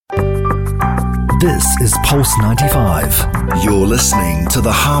This is Pulse 95. You're listening to the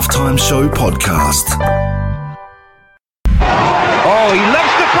Halftime Show podcast. Oh, he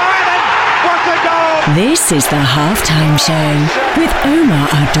loves the fire then. What a goal! This is the Halftime Show with Omar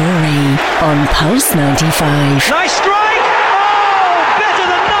Adori on Pulse 95. Nice strike! Oh, better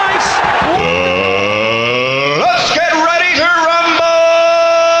than nice! Let's get ready to rumble!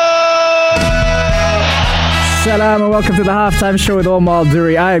 Salam and welcome to the Halftime Show with Omar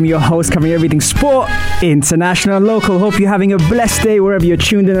Adori. I am your host, covering everything sport, international and local. Hope you're having a blessed day wherever you're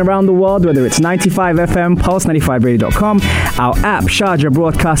tuned in around the world, whether it's 95 FM, Pulse95Radio.com, our app, Sharjah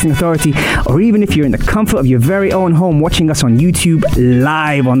Broadcasting Authority, or even if you're in the comfort of your very own home watching us on YouTube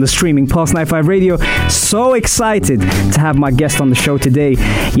live on the streaming Pulse 95 Radio. So excited to have my guest on the show today.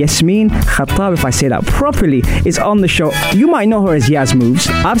 Yasmine Kattab, if I say that properly, is on the show. You might know her as Yaz Moves.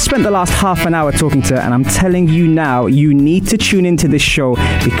 I've spent the last half an hour talking to her, and I'm telling you now, you need to tune into this show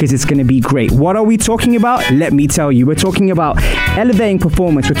because it's going to be great. What are we talking about? Let me tell you. We're talking about elevating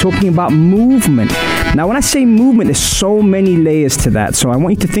performance. We're talking about movement. Now, when I say movement, there's so many layers to that. So I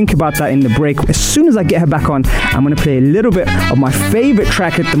want you to think about that in the break. As soon as I get her back on, I'm going to play a little bit of my favorite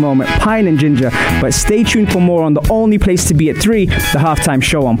track at the moment, Pine and Ginger. But stay tuned for more on the only place to be at 3, the Halftime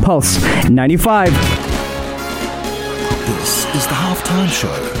Show on Pulse 95. This is the Halftime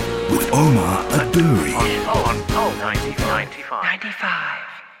Show with Omar Adori. On 95.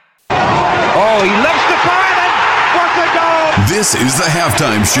 Oh, he loves the fire then. What a goal! This is the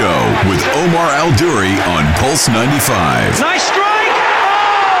Halftime Show with Omar Al-Duri on Pulse 95. Nice strike!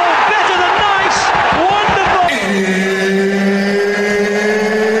 Oh, better than nice! Wonderful!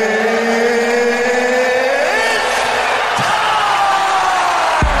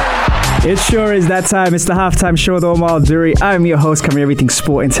 It sure is that time. It's the Halftime Show with Omar Al-Duri. I'm your host, covering everything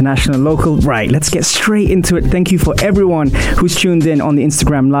sport, international, local. Right, let's get straight into it. Thank you for everyone who's tuned in on the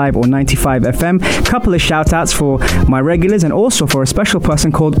Instagram Live or 95 FM. Couple of shout outs for my regulars and also for a special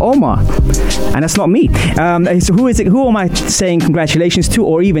person called Omar. And that's not me. So who is it? Who am I saying congratulations to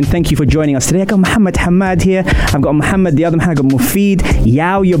or even thank you for joining us today? I got Muhammad Hamad here. I've got Muhammad, the other man, I got Mufid.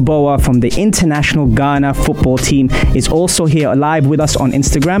 Yao Yaboa from the International Ghana football team is also here live with us on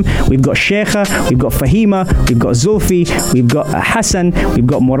Instagram. We've got Sheikha, we've got Fahima, we've got Zulfi, we've got Hassan, we've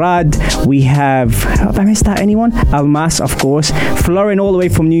got Murad, we have I missed out anyone? Almas, of course, Florin all the way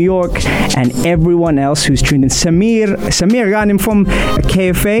from New York, and everyone else who's tuned in. Samir Ghanim from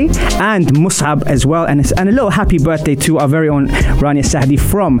KFA, and Musab as well, and a little happy birthday to our very own Rania Sahdi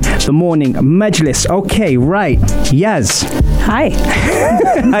from the Morning Majlis. Okay, right, Yaz. Hi.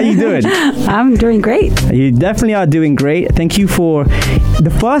 How you doing? I'm doing great. You definitely are doing great. Thank you for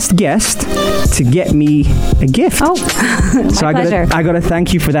the first guest to get me a gift. Oh, so pleasure. I gotta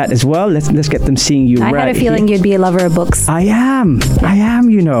thank you for that as well. Let's get them seeing you. I had a feeling you'd be a lover of books. I am,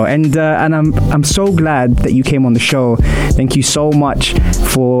 you know, and I'm so glad that you came on the show. Thank you so much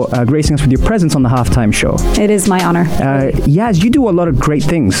for gracing us with your presence on the Halftime Show. It is my honor. Yaz, you do a lot of great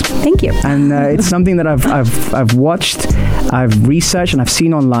things. Thank you. And it's something that I've watched, I've researched, and I've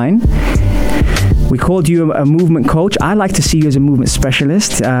seen online. We called you a movement coach. I like to see you as a movement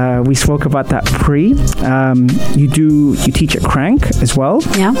specialist. We spoke about that pre. You teach at Crank as well.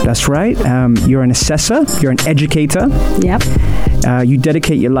 Yeah. That's right. You're an assessor. You're an educator. Yep. You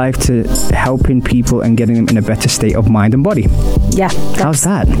dedicate your life to helping people and getting them in a better state of mind and body. Yeah. How's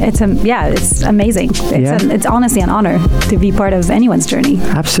that? It's amazing. It's honestly an honor to be part of anyone's journey.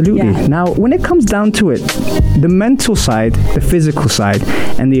 Absolutely. Yeah. Now, when it comes down to it, the mental side, the physical side,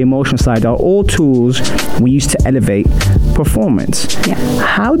 and the emotional side are all tools we use to elevate performance. Yeah.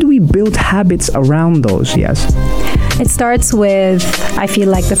 How do we build habits around those? Yes. It starts with, I feel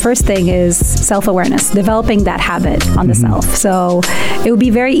like the first thing is self-awareness, developing that habit on the self. So it would be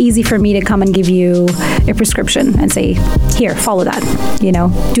very easy for me to come and give you a prescription and say, here, follow that. You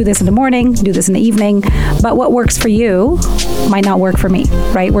know, do this in the morning, do this in the evening. But what works for you might not work for me,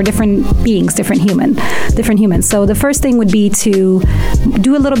 right? We're different beings, different humans. So the first thing would be to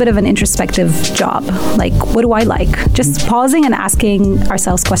do a little bit of an introspective job. Like, what do I like? Just pausing and asking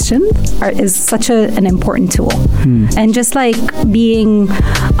ourselves questions is such an important tool. And just like be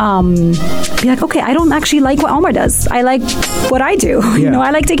like, okay, I don't actually like what Omar does. I like what I do. Yeah. You know,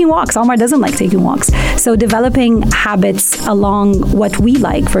 I like taking walks. Omar doesn't like taking walks. So developing habits along what we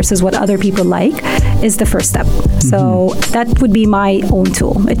like versus what other people like is the first step. So that would be my own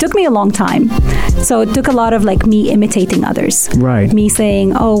tool. It took me a long time So it took a lot of like me imitating others. Right. Me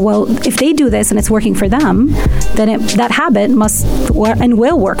saying, oh, well, if they do this and it's working for them, then that habit must and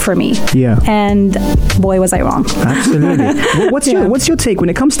will work for me. Yeah. And boy, was I wrong. Absolutely. What's your take when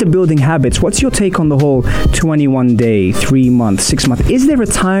it comes to building habits? What's your take on the whole 21 day, 3 month, 6 month? Is there a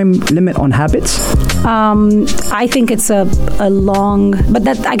time limit on habits? I think it's a long, but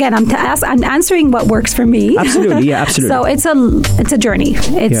that again, I'm answering what works for me. Absolutely, yeah, absolutely. So it's a journey.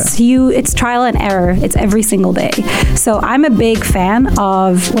 It's trial and error. It's every single day. So I'm a big fan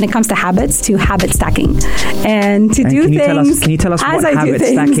of, when it comes to habits, to habit stacking, and to do things. Can you tell us what habit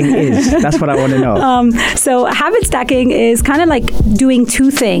stacking is? That's what I want to know. So habit stacking is kind of like doing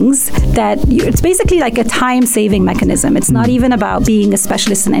two things that it's basically like a time-saving mechanism. It's not even about being a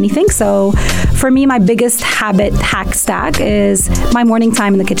specialist in anything. So for me, my biggest habit hack stack is my morning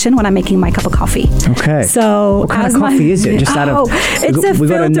time in the kitchen when I'm making my cup of coffee. Okay. So what kind of coffee is it? Just out of it's a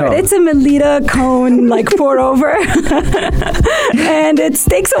filtered. It's a Melita cone like pour over, and it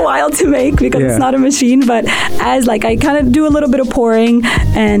takes a while to make because it's not a machine. But as like I kind of do a little bit of pouring,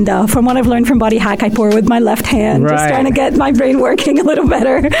 and from what I've learned from Body Hack, I pour with my left hand, just trying to get my brain working a little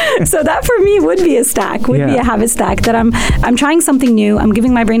better. So that for me would be a stack, be a habit stack that I'm trying something new. I'm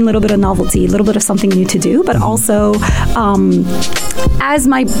giving my brain a little bit of novelty, a little bit of something new to do, but also as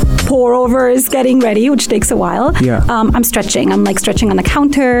my pour over is getting ready, which takes a while, I'm stretching. I'm like stretching on the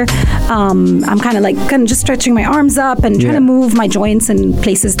counter. I'm kind of just stretching my arms up and trying to move my joints in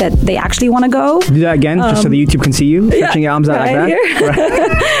places that they actually want to go. Do that again, just so the YouTube can see you stretching your arms out like that.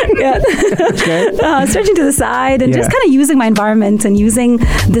 Stretching to the side and just kind of using my environment and using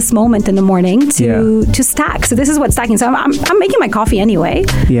this moment in the morning to stack. So this is what stacking. So I'm making my coffee anyway.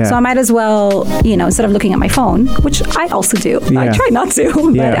 Yeah. So I might as well, instead of looking at my phone, which I also do. I try not to.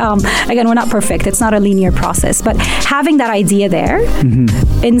 But again, we're not perfect. It's not a linear process. But having that idea there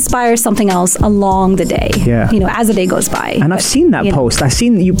inspires something else along the day. Yeah. As the day goes by. And I've seen that post. I've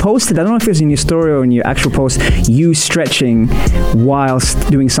seen you posted. I don't know if it was in your story or in your actual post. You stretching whilst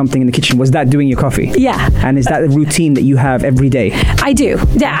doing something in the kitchen. Was that doing your coffee? Yeah. And is that a routine that you have every day? I do.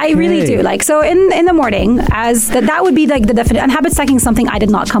 Yeah, I really do. Like so in the morning, as that would be like the definition. And habit stacking is something I did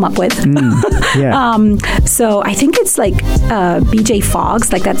not come up with. So I think it's like BJ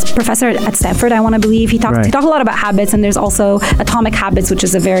Fogg's, like that's professor at Stanford, I want to believe. He talked a lot about habits, and there's also Atomic Habits, which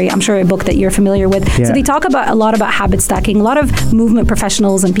is I'm sure a book that you're familiar with. Yeah. So they talk a lot about habit stacking. A lot of movement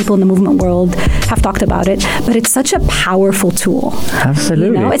professionals and people in the movement world have talked about it, but it's such a powerful tool.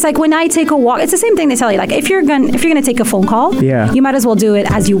 Absolutely. It's like when I take a walk, it's the same thing they tell you. Like if you're gonna take a phone call, you might as well do it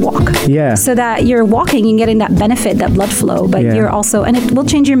as you walk. Yeah. So that you're walking and getting that benefit, that blood flow, but you're also, and it will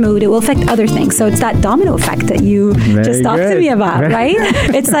change your mood. It will affect other things. So it's that domino effect that you just talked to me about, right?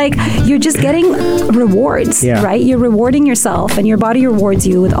 It's like you're just getting rewards, right? You're rewarding yourself, and your body rewards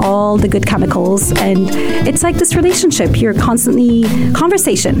you with all the good chemicals, and it's like this relationship. You're constantly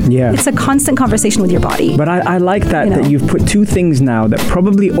conversation. Yeah. It's a constant conversation with your body. But I like that you've put two things now that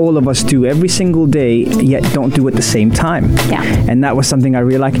probably all of us do every single day, yet don't do at the same time. Yeah. And that was something I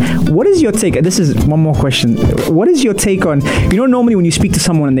really like. What is your take? This is one more question. What is your take on, normally when you speak to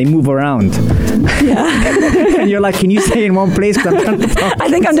someone and they move around, and you're like, can you stay in one place? I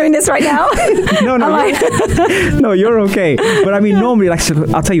think I'm doing this right now. No, you're okay. But I mean, normally,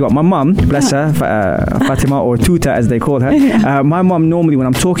 I'll tell you what, my mum, bless her, Fatima, or Tuta as they call her, my mum normally when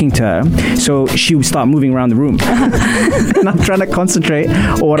I'm talking to her, so she would start moving around the room. And I'm trying to concentrate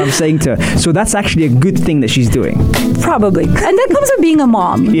on what I'm saying to her. So that's actually a good thing that she's doing. Probably. And that comes with being a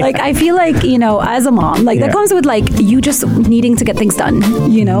mom. Yeah. Like, I feel like, as a mom, that comes with you just needing to get things done.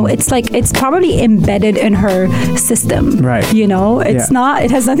 It's like, it's probably embedded in her system. Right. It's not,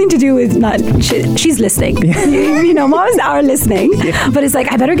 it has nothing to do with she's listening. Yeah. Moms are listening. Yeah. But it's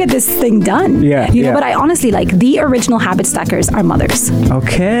like, I better get this thing done. Yeah. But I honestly, the original habit stackers are mothers.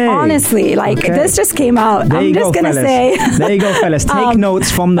 Okay. Honestly, this just came out. There I'm just going to say. There you go, fellas. Take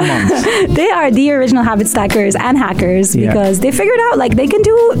notes from the moms. They are the original habit stackers and hackers because they figured out they can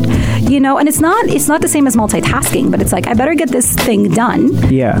do, and it's not the same as multitasking, but it's like, I better get this thing done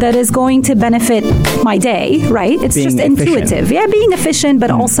that is going to benefit my day, right? It's being just intuitive. Efficient. Yeah, being efficient,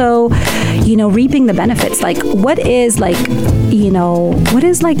 but also, reaping the benefits. Like, what is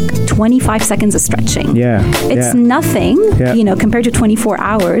 25 seconds of stretching? Yeah. It's nothing, compared to 24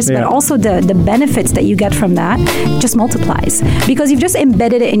 hours, but also the benefits that you get from that just multiplies because you've just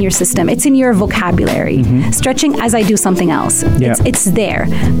embedded it in your system. It's in your vocabulary. Mm-hmm. Stretching as I do something else. Yeah. It's there.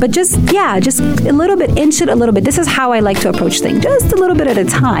 But just a little bit, inch it a little bit. This is how I like to approach things, just a little bit at a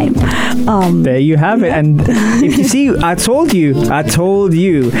time. There you have it. And if you see, I told you, and I told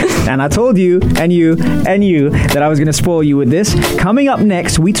you, and you that I was going to spoil you with this. Coming up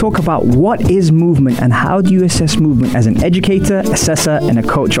next, we talk about what is movement and how do you assess movement as an educator, assessor, and a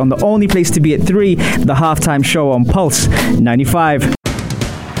coach on the only place to be at 3, the Halftime Show on Pulse 95.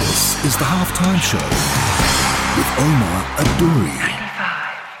 This is the Halftime Show with Omar Adouri.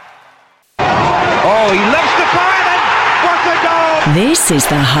 Oh, he loves the fire then. What a goal! This is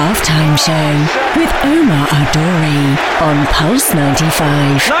the Halftime Show with Omar Adouri on Pulse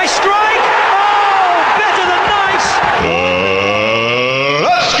 95. Nice strike! Oh, better than nice!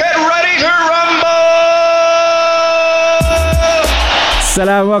 Let's get ready to rumble!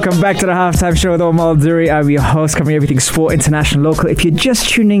 Salam, welcome back to the Halftime Show with Omar Adouri. I'm your host, covering everything sport, international, local. If you're just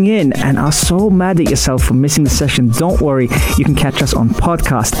tuning in and are so mad at yourself for missing the session, don't worry. You can catch us on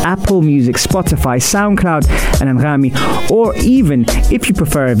podcast, Apple Music, Spotify, SoundCloud, and Anghami. Or even, if you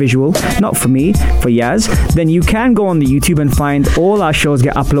prefer a visual, not for me, for Yaz, then you can go on the YouTube and find all our shows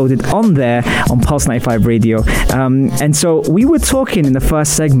get uploaded on there on Pulse 95 Radio. And so we were talking in the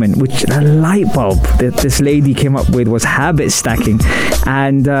first segment, which the light bulb that this lady came up with was habit stacking.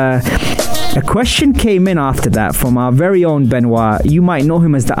 And a question came in after that from our very own Benoit. You might know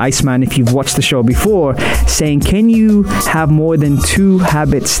him as the Iceman if you've watched the show before, saying, can you have more than 2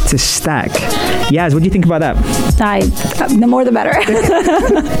 habits to stack? Yaz, what do you think about that? The more the better.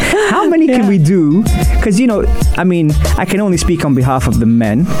 How many can we do? Because, I can only speak on behalf of the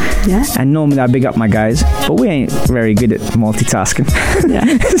men. Yeah. And normally I big up my guys, but we ain't very good at multitasking.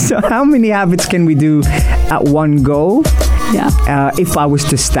 Yeah. So how many habits can we do at one go? Yeah. If I was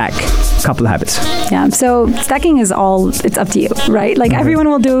to stack a couple of habits. Yeah. So stacking is it's up to you, right? Like everyone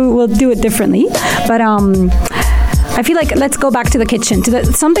will do it differently, but I feel like let's go back to the kitchen, to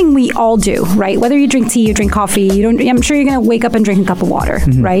something we all do, right? Whether you drink tea, you drink coffee, I'm sure you're going to wake up and drink a cup of water,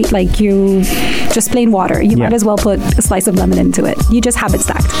 right? Like you just plain water. You might as well put a slice of lemon into it. You just habit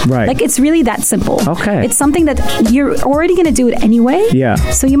stacked. Right. Like it's really that simple. Okay. It's something that you're already going to do it anyway. Yeah.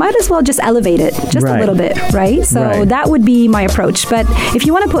 So you might as well just elevate it just a little bit, right? So that would be my approach. But if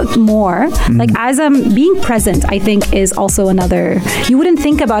you want to put more, like as I'm being present, I think is also another, you wouldn't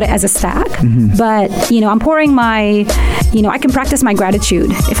think about it as a stack, but I'm pouring I can practice my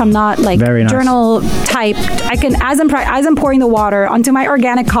gratitude if I'm not like journal type. I can, as I'm pouring the water onto my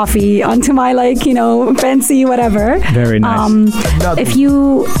organic coffee, onto my fancy whatever. Very nice.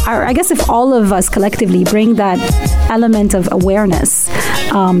 If all of us collectively bring that element of awareness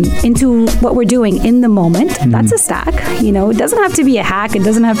into what we're doing in the moment, that's a stack. It doesn't have to be a hack. It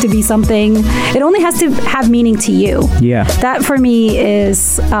doesn't have to be something. It only has to have meaning to you. Yeah. That for me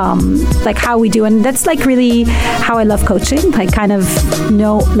is like how we do, and that's like really how I love coaching. Like kind of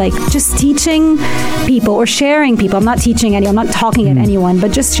just teaching people or sharing people. I'm not teaching anyone. I'm not talking at anyone,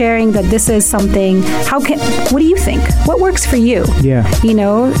 but just sharing that this is something. What do you think? What works for you? Yeah.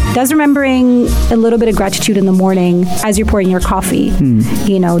 Does remembering a little bit of gratitude in the morning as you're pouring your coffee,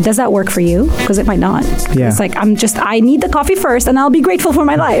 does that work for you? Because it might not. Yeah. It's like I need the coffee first, and I'll be grateful for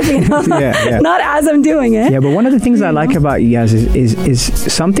my life. Not as I'm doing it. Yeah, but one of the things I like about you guys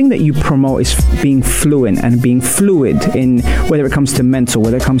is something that you promote is being fluent and being fluid in whether it comes to mental,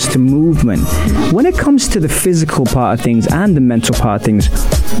 whether it comes to movement. When it comes to the physical part of things and the mental part of things,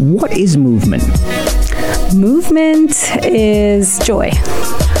 what is movement? Movement is joy.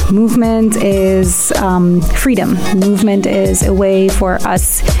 Movement is freedom. Movement is a way for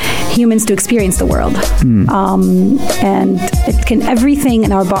us humans to experience the world. And it can everything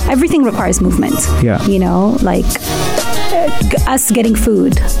in our body. Everything requires movement. Yeah. Like us getting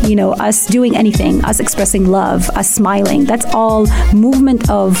food, us doing anything, us expressing love, us smiling. That's all movement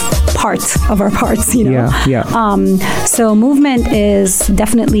of parts of our parts. So movement is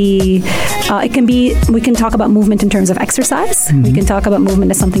definitely. It can be. We can talk about movement in terms of exercise. We can talk about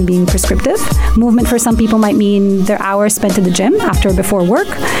movement as something being prescriptive. Movement for some people might mean their hours spent in the gym after or before work.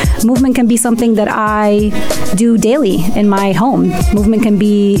 Movement can be something that I do daily in my home. Movement can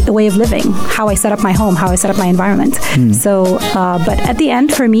be a way of living, how I set up my home, how I set up my environment. So, but at the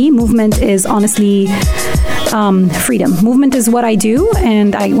end, for me, movement is honestly freedom. Movement is what I do,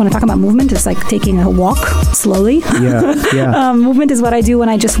 and I want to talk about movement. It's like taking a walk slowly. Movement is what I do when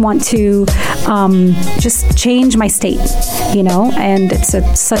I just want to just change my state, and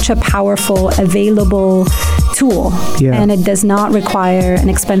it's such a powerful, available tool, and it does not require an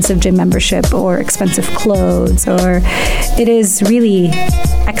expensive gym membership or expensive clothes, or it is really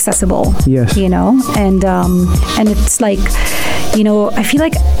accessible. And it's like I feel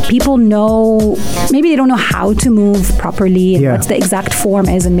like people know, maybe they don't know how to move properly and what the exact form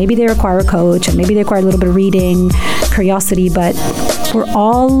is, and maybe they require a coach, and maybe they require a little bit of reading, curiosity, but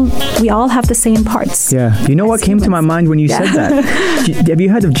we all have the same parts. Yeah. You know what came to my mind when you said that? Have you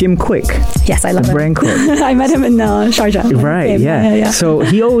heard of Jim Quick? Yes, I love the him. brain coach. I met him in Sharjah. Right, yeah. So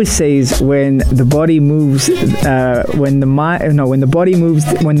he always says when the body moves, when the mind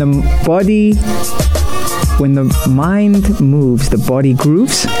moves, the body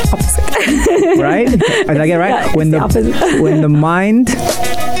grooves. Opposite. Right? Did I get it right? Yeah,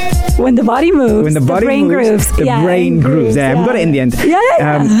 when the body moves, the brain grooves. The brain grooves. Yeah, we got it in the end.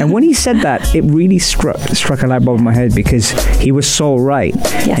 And when he said that, it really struck a light bulb in my head, because he was so right.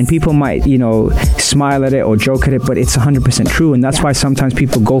 Yes. And people might, smile at it or joke at it, but it's 100% true. And that's why sometimes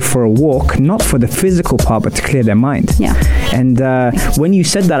people go for a walk, not for the physical part, but to clear their mind. Yeah. And when you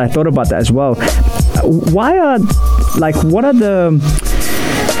said that, I thought about that as well. What are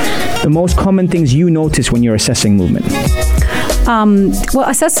the most common things you notice when you're assessing movement? Well,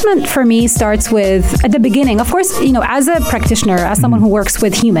 assessment for me starts with, at the beginning, of course, as a practitioner, as someone who works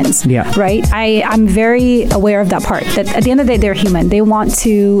with humans, right? I'm very aware of that part, that at the end of the day, they're human. They want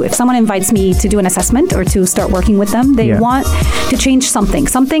to, if someone invites me to do an assessment or to start working with them, they want to change something.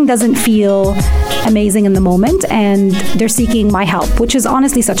 Something doesn't feel amazing in the moment, and they're seeking my help, which is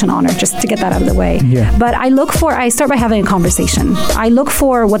honestly such an honor, just to get that out of the way. Yeah. But I start by having a conversation. I look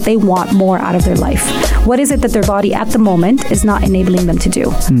for what they want more out of their life. What is it that their body at the moment is not enabling them to do?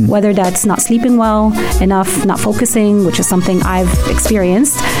 Whether that's not sleeping well enough, not focusing, which is something I've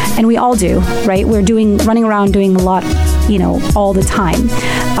experienced, and we all do, right? We're running around doing a lot, all the time.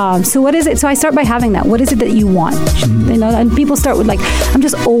 So what is it? So I start by having that. What is it that you want? And people start with I'm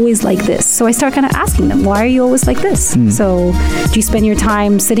just always like this. So I start kind of asking them, why are you always like this? So do you spend your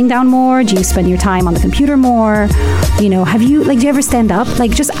time sitting down more? Do you spend your time on the computer more? Do you ever stand up?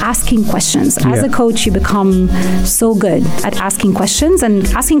 Just asking questions. As a coach, you become so good at asking questions, and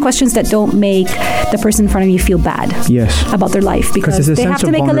asking questions that don't make the person in front of you feel bad about their life, because they have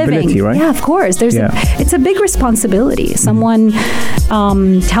to make a living. Right? Yeah, of course. It's a big responsibility. Someone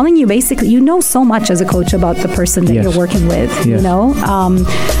telling you basically, so much as a coach about the person that you're working with,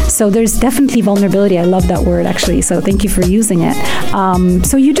 so there's definitely vulnerability. I love that word, actually. So thank you for using it.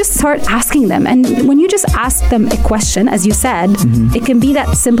 So you just start asking them. And when you just ask them a question, as you said, it can be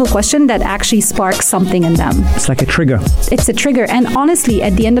that simple question that actually sparks something in them. It's like a trigger. It's a trigger. And honestly,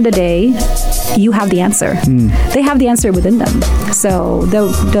 at the end of the day, you have the answer. They have the answer within them. So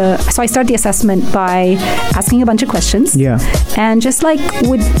so I start the assessment by asking a bunch of questions. And just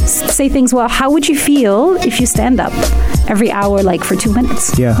would say things, well, how would you feel if you stand up every hour, for 2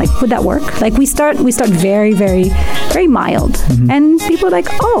 minutes? Would that work? We start very, very, very mild. And people are like,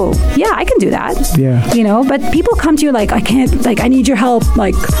 oh, yeah, I can do that. But people come to you I can't, I need your help.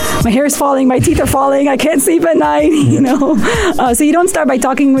 My hair is falling, my teeth are falling, I can't sleep at night, So you don't start by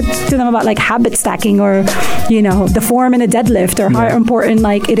talking to them about habit stacking or, the form in a deadlift or how important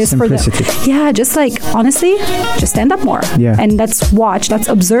it is simplicity. For them. Yeah, just honestly, just stand up more. And let's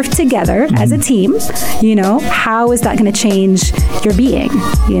observe together as a team, how is that going to change your being,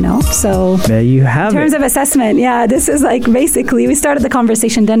 So there you have it. In terms of assessment, this is basically we started the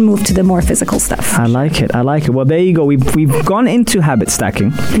conversation, then moved to the more physical stuff. I like it. Well, there you go. We've gone into habit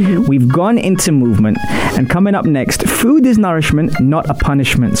stacking. We've gone into movement. And coming up next, food is nourishment, not a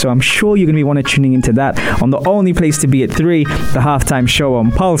punishment. So I'm sure you're going to be tuning into that on the only place to be at 3, the Halftime Show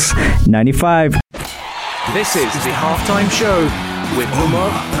on Pulse 95. This is the Halftime Show with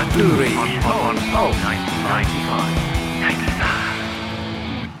Omar Al-Duri on Pulse 95.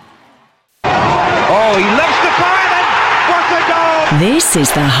 Oh, he loves the fire, and what a goal! This is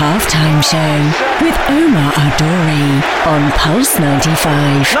the Halftime Show with Omar Al-Duri on Pulse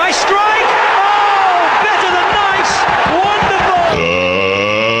 95. Nice strike! Oh, better than nice! Wonderful!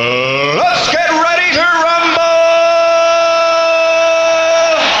 Let's get ready to rumble!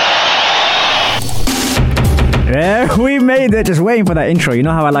 Yeah, we made it. Just waiting for that intro. You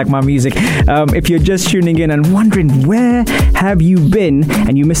know how I like my music. If you're just tuning in and wondering where have you been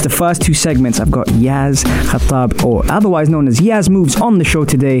and you missed the first 2 segments, I've got Yaz Khattab, or otherwise known as Yaz Moves, on the show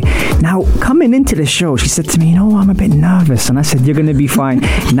today. Now, coming into the show, she said to me, I'm a bit nervous. And I said, you're going to be fine.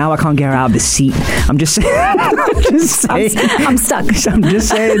 Now I can't get her out of the seat. I'm just saying. I'm stuck. I'm just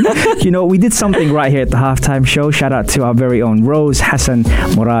saying, we did something right here at the Halftime Show. Shout out to our very own Rose, Hassan,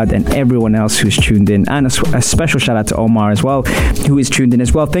 Murad, and everyone else who's tuned in. And a special special shout out to Omar as well, who is tuned in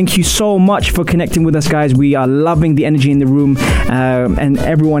as well. Thank you so much for connecting with us, guys. We are loving the energy in the room, and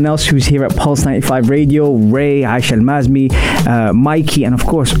everyone else who's here at Pulse 95 Radio, Ray, Aisha Al-Mazmi, Mikey, and of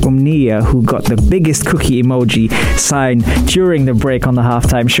course Umnia, who got the biggest cookie emoji sign during the break on the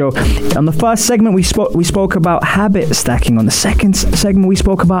halftime show. On the first segment, we spoke about habit stacking. On the second segment, we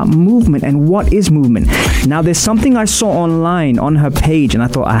spoke about movement and what is movement. Now, there's something I saw online on her page, and I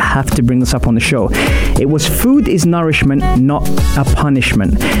thought I have to bring this up on the show. It was food is nourishment, not a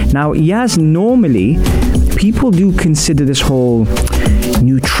punishment. Now, Yaz, normally people do consider this whole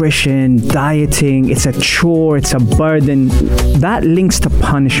nutrition, dieting, it's a chore, it's a burden. That links to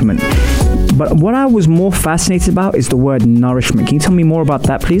punishment. But what I was more fascinated about is the word nourishment. Can you tell me more about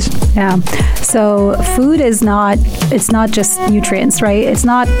that, please? Yeah. So food is not, it's not just nutrients, right? It's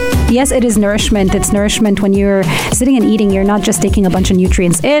not, yes, it is nourishment. It's nourishment when you're sitting and eating. You're not just taking a bunch of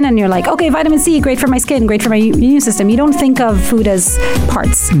nutrients in and you're like, okay, vitamin C, great for my skin, great for my immune system. You don't think of food as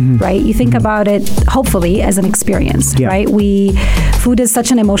parts, right? You think about it, hopefully, as an experience, right? Food is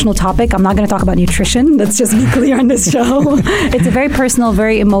such an emotional topic. I'm not going to talk about nutrition. Let's just be clear on this show. It's a very personal,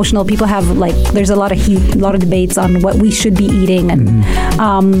 very emotional. People have there's a lot of heat, a lot of debates on what we should be eating. And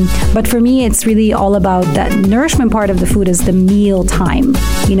but for me, it's really all about that nourishment part of the food is the meal time.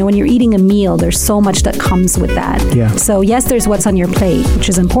 You know, when you're eating a meal, there's so much that comes with that. Yeah. So yes, there's what's on your plate, which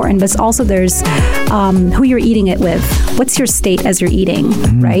is important, but also there's who you're eating it with. What's your state as you're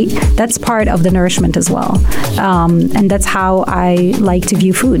eating, right? That's part of the nourishment as well. And that's how I like to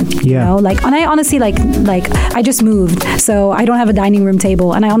view food. You know, and I honestly like I just moved, so I don't have a dining room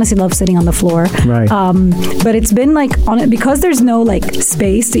table, and I honestly love sitting on the floor. Right. But it's been because there's no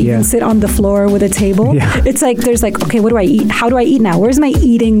space to even sit on the floor with a table. Yeah. It's there's okay, what do I eat? How do I eat now? Where's my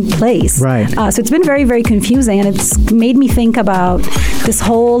eating place? Right. So it's been very, very confusing, and it's made me think about this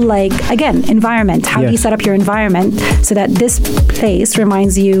whole again, environment. How do you set up your environment so that this place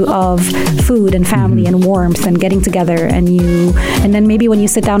reminds you of food and family and warmth and getting together, and then maybe when you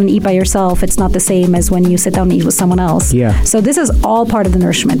sit down and eat by yourself, it's not the same as when you sit down and eat with someone else. Yeah. So this is all part of the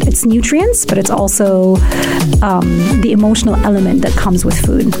nourishment. It's nutrients, but it's also the emotional element that comes with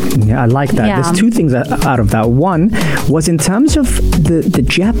food. Yeah, I like that. Yeah. There's two things out of that. One was in terms of the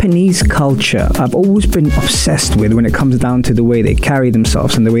Japanese culture. I've always been obsessed with when it comes down to the way they carry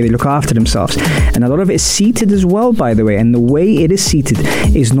themselves and the way they look after themselves. And a lot of it is seated as well, by the way. And the way it is seated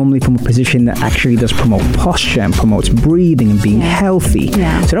is normally from a position that actually does promote posture and promotes breathing and being healthy.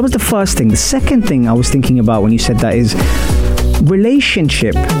 Yeah. So that was the first thing. The second thing I was thinking about when you said that is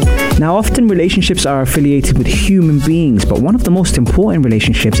relationship. Now, often relationships are affiliated with human beings, but one of the most important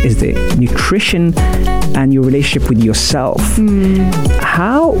relationships is the nutrition and your relationship with yourself.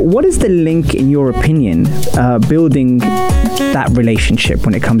 What is the link, in your opinion, building that relationship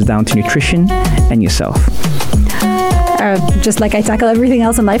when it comes down to nutrition and yourself? Just like I tackle everything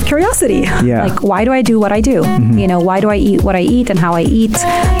else in life, curiosity. Yeah. Why do I do what I do? You know, why do I eat what I eat and how I eat?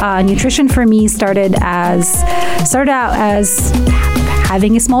 Nutrition for me started out as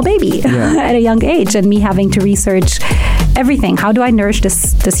having a small baby at a young age, and me having to research everything. How do I nourish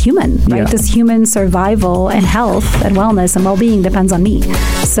this human, right? This human survival and health and wellness and well-being depends on me.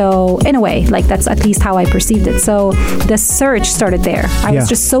 So in a way, that's at least how I perceived it. So the search started there. I was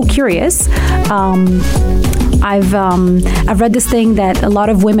just so curious. I've read this thing that a lot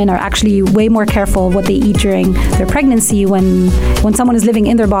of women are actually way more careful of what they eat during their pregnancy when someone is living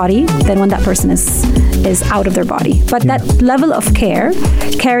in their body than when that person is out of their body. But that level of care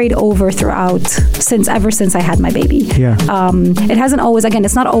carried over throughout ever since I had my baby. It hasn't always, again,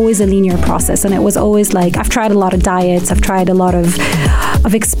 it's not always a linear process, and it was always I've tried a lot of diets, I've tried a lot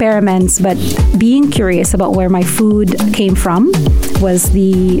of experiments, but being curious about where my food came from was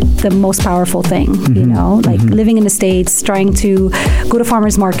the most powerful thing. You know, living in the States, trying to go to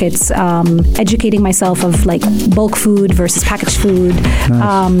farmers markets, educating myself of bulk food versus packaged food,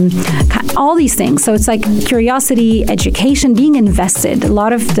 all these things. So it's curiosity, education, being invested. A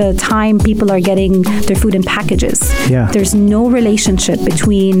lot of the time people are getting their food in packages. There's no relationship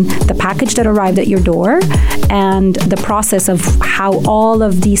between the package that arrived at your door and the process of how all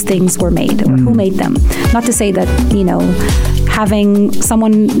of these things were made or who made them. Not to say that, having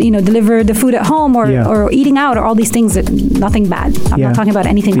someone, deliver the food at home or eating out or all these things, nothing bad. I'm not talking about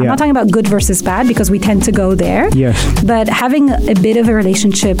anything. I'm not talking about good versus bad because we tend to go there. But having a bit of a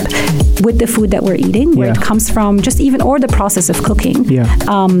relationship with the food that we're eating, where it comes from, just even, or the process of cooking,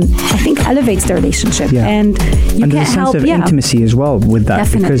 I think elevates the relationship. And you can't help. There's a sense of intimacy as well with that.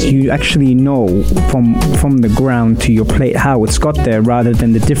 Definitely. Because you actually know from the ground to your plate how it's got there, rather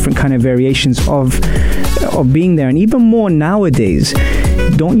than the different kind of variations of being there. And even more nowadays,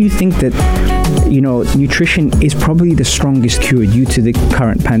 don't you think that, nutrition is probably the strongest cure due to the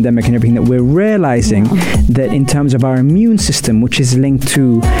current pandemic and everything, that we're realizing that in terms of our immune system, which is linked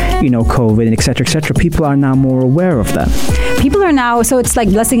to, COVID and et cetera, people are now more aware of that. People are now, so it's like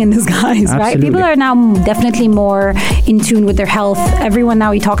blessing in disguise, Absolutely. right? People are now definitely more in tune with their health. Everyone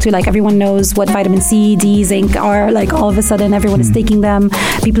now we talk to, like, everyone knows what vitamin C, D, zinc are. Like, all of a sudden, everyone is taking them.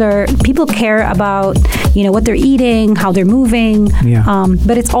 People care about, what they're eating, how they're moving. Yeah.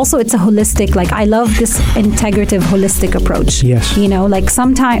 But it's a holistic, like, I love this integrative, holistic approach. Yes. Like,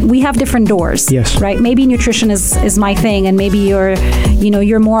 sometimes we have different doors. Yes. Right? Maybe nutrition is my thing, and maybe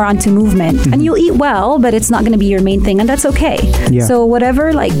you're more onto movement, and you'll eat well, but it's not going to be your main thing, and that's okay. Yeah. So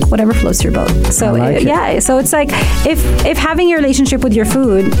whatever floats your boat. So so it's like if having your relationship with your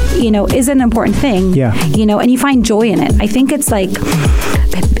food, is an important thing. Yeah. And you find joy in it. I think it's like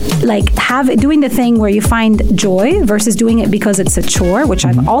doing the thing where you find joy versus doing it because it's a chore, which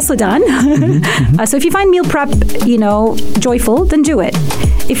I've also done. So if you find meal prep, joyful, then do it.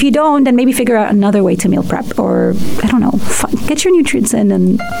 If you don't, then maybe figure out another way to meal prep, or I don't know, get your nutrients in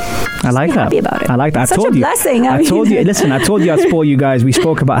and I like be that. happy about it. I like that. It's such a blessing. I told you. Listen, I told you I'd spoil you guys. We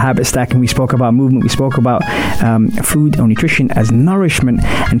spoke about habit stacking. We spoke about movement. We spoke about food or nutrition as nourishment.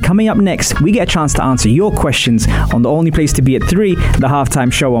 And coming up next, we get a chance to answer your questions on the only place to be at 3, the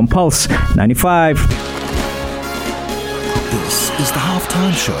Halftime Show on Pulse 95. This is the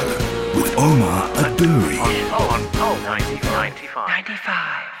Halftime Show with Omar Adouri. On Pulse 95.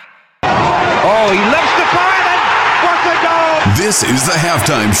 Oh, he loves the fire then. What a goal! This is the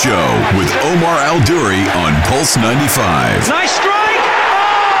Halftime Show with Omar Al-Duri on Pulse 95. Nice strike!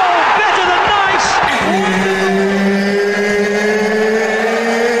 Oh, better than nice!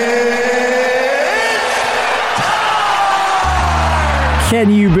 Can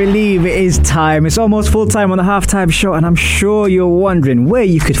you believe it is time? It's almost full time on the Halftime Show, and I'm sure you're wondering where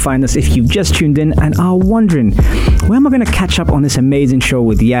you could find us if you've just tuned in and are wondering, where am I going to catch up on this amazing show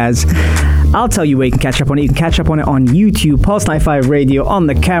with Yaz? I'll tell you where you can catch up on it. You can catch up on it on YouTube, Pulse 95 Radio, on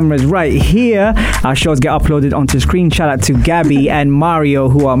the cameras right here. Our shows get uploaded onto the screen. Shout out to Gabby and Mario,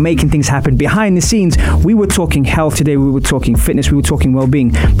 who are making things happen behind the scenes. We were talking health today. We were talking fitness. We were talking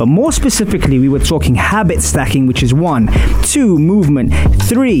well-being. But more specifically, we were talking habit stacking, which is 1. 2, movement.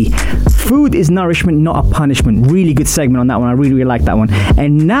 3, food is nourishment, not a punishment. Really good segment on that one. I really, really like that one.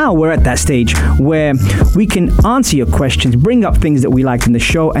 And now we're at that stage where we can answer your questions, bring up things that we liked in the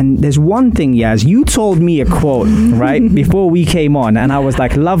show. And there's one thing, Yaz, you told me a quote, right, before we came on, and I was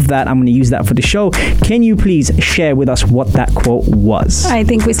like, love that. I'm going to use that for the show. Can you please share with us what that quote was? I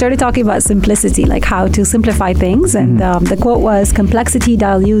think we started talking about simplicity, like how to simplify things. And the quote was, complexity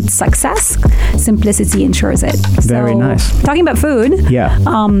dilutes success, simplicity ensures it. Very nice. Talking about food, Yeah.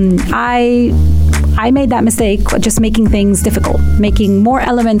 I made that mistake, just making things difficult, making more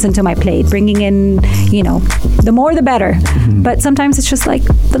elements into my plate, bringing in, the more the better. But sometimes it's just like,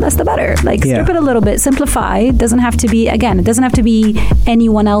 the less the better. Like, strip it a little bit, simplify. It doesn't have to be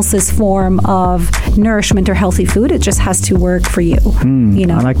anyone else's form of nourishment or healthy food. It just has to work for you.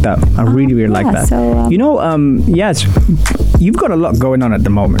 I like that. I really, really like that. So, Yaz, you've got a lot going on at the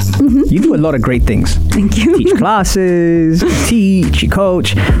moment. You do a lot of great things. Thank you. Teach classes, you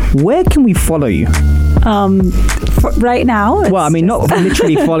coach. Where can we follow you? Right now? Well, I mean, not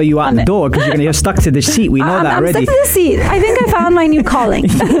literally follow you out the door, because you're stuck to the seat. We know that already. I'm stuck to the seat. I think I found my new calling.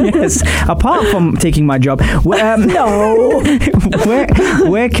 Yes. Apart from taking my job, no.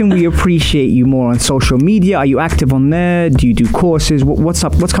 Where can we appreciate you more on social media? Are you active on there? Do you do courses? What's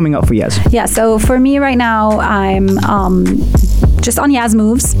up? What's coming up for Yaz? Yeah. So for me right now, I'm just on Yaz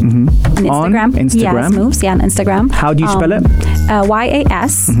Moves on Instagram. On Instagram? Yaz Moves, on Instagram. How do you spell it?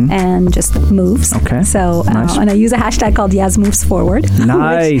 YAS and just moves. Okay. So Nice. and I use a hashtag called Yaz Moves Forward.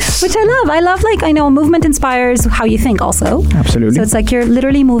 Nice. which I love. I love, movement inspires how you think also. Absolutely. So it's like you're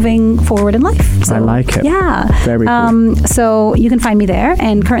literally moving forward in life. So, I like it. Yeah. Very cool. So you can find me there,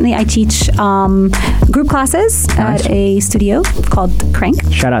 and currently I teach group classes Nice. at a studio called Crank.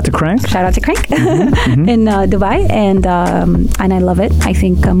 Shout out to Crank. In Dubai, and I love it. I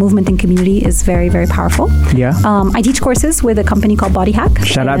think movement and community is very, very powerful. Yeah. I teach courses with a company called Body Hack.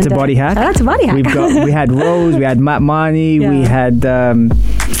 Shout out to Body Hack. Shout out to Body Hack. We had Rose, we had Matt Mani, we had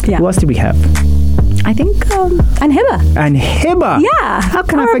who else did we have? I think and Hiba. Yeah. How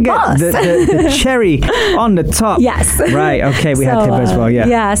can I our forget boss. the cherry on the top? Yes. Right. Okay. We had Hiba as well. Yeah.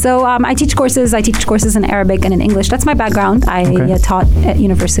 Yeah. So I teach courses. I teach courses in Arabic and in English. That's my background. I taught at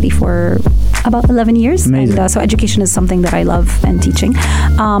university for about 11 years. Amazing. And, so education is something that I love, and teaching.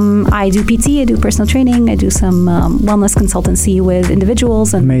 I do PT. I do personal training. I do some wellness consultancy with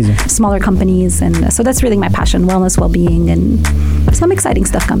individuals and Amazing. smaller companies. And so that's really my passion: wellness, well-being, and some exciting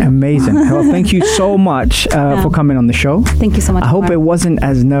stuff coming. Amazing. Well, thank you so much for coming on the show. Thank you so much. I hope it wasn't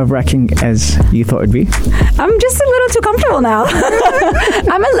as nerve-wracking as you thought it'd be. I'm just a little too comfortable now.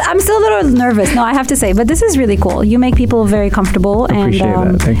 I'm still a little nervous. No, I have to say, but this is really cool. You make people very comfortable, Appreciate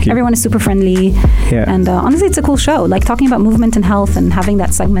and that. Thank you. everyone is super friendly. Yeah. And honestly, it's a cool show. Like talking about movement and health and having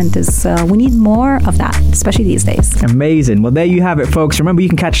that segment is we need more of that, especially these days. Amazing. Well, there you have it, folks. Remember, you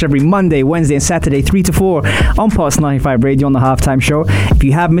can catch it every Monday, Wednesday, and Saturday, 3 to 4 on Pulse 95 Radio on the Halftime Show. If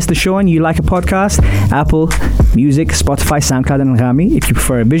you have missed the show and you like a podcast, Apple Music, Spotify, SoundCloud, and Rami. If you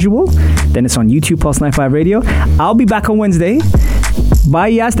prefer a visual, then it's on YouTube, Pulse 95 Radio. I'll be back on Wednesday.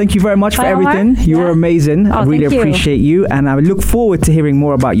 Bye, Yaz. Thank you very much for everything. You were amazing. I really appreciate you. And I look forward to hearing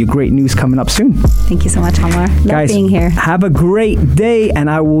more about your great news coming up soon. Thank you so much, Omar. Love being here. Have a great day, and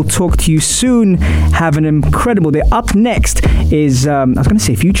I will talk to you soon. Have an incredible day. Up next is, I was going to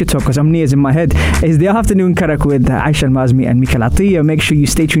say Future Talk because Amniya's in my head, is the Afternoon Karak with Aisha Al-Mazmi and Mikael Atiyah. Make sure you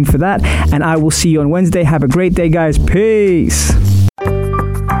stay tuned for that, and I will see you on Wednesday. Have a great day, guys. Peace.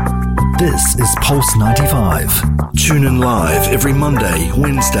 This is Pulse 95. Tune in live every Monday,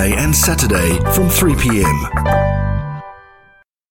 Wednesday, and Saturday from 3 p.m.